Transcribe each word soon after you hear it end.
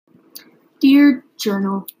Dear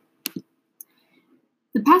Journal,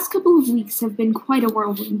 the past couple of weeks have been quite a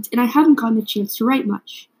whirlwind, and I haven't gotten a chance to write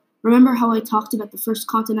much. Remember how I talked about the First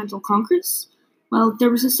Continental Congress? Well, there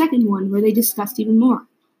was a second one where they discussed even more.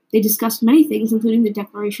 They discussed many things, including the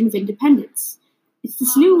Declaration of Independence. It's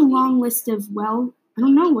this new long list of, well, I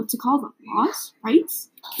don't know what to call them. Laws? Rights?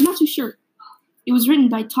 I'm not too sure. It was written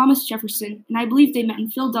by Thomas Jefferson, and I believe they met in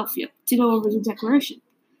Philadelphia to go over the Declaration.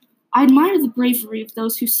 I admire the bravery of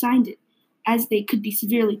those who signed it, as they could be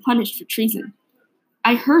severely punished for treason.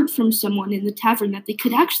 I heard from someone in the tavern that they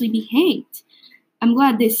could actually be hanged. I'm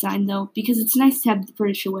glad they signed, though, because it's nice to have the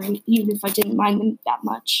British away, even if I didn't mind them that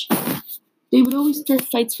much. They would always start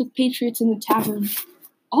fights with patriots in the tavern.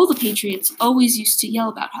 All the patriots always used to yell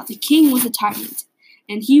about how the king was a tyrant,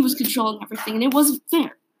 and he was controlling everything, and it wasn't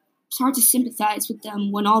fair. It's hard to sympathize with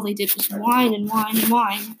them when all they did was whine and whine and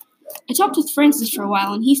whine. I talked with Francis for a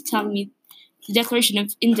while, and he's telling me the Declaration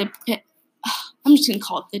of Independence, I'm just going to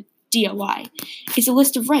call it the DOI, is a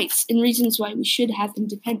list of rights and reasons why we should have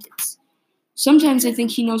independence. Sometimes I think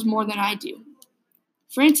he knows more than I do.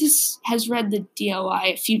 Francis has read the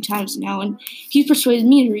DOI a few times now, and he persuaded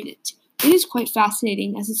me to read it. It is quite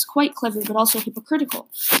fascinating, as it's quite clever but also hypocritical.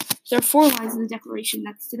 There are 4 lines in the Declaration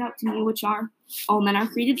that stood out to me, which are, all men are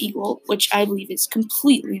created equal, which I believe is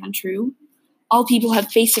completely untrue. All people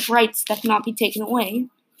have basic rights that cannot be taken away.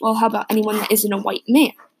 Well, how about anyone that isn't a white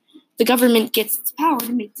man? The government gets its power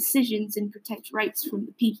to make decisions and protect rights from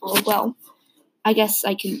the people. Well, I guess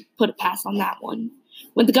I can put a pass on that one.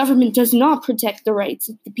 When the government does not protect the rights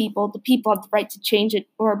of the people have the right to change it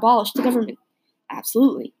or abolish the government.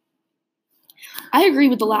 Absolutely. I agree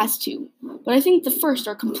with the last 2, but I think the first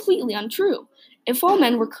are completely untrue. If all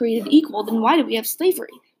men were created equal, then why do we have slavery?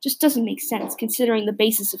 Just doesn't make sense, considering the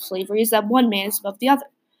basis of slavery is that one man is above the other.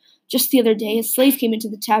 Just the other day, a slave came into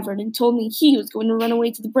the tavern and told me he was going to run away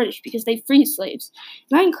to the British because they freed slaves,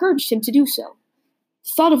 and I encouraged him to do so.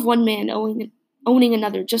 The thought of one man owning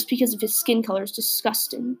another just because of his skin color is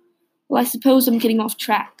disgusting. Well, I suppose I'm getting off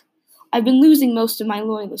track. I've been losing most of my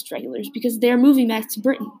Loyalist regulars because they are moving back to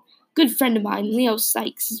Britain. A good friend of mine, Leo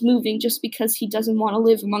Sykes, is moving just because he doesn't want to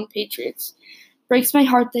live among patriots. Breaks my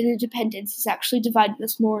heart that independence has actually divided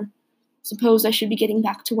us more. Suppose I should be getting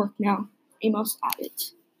back to work now. Amos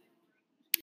Abbott.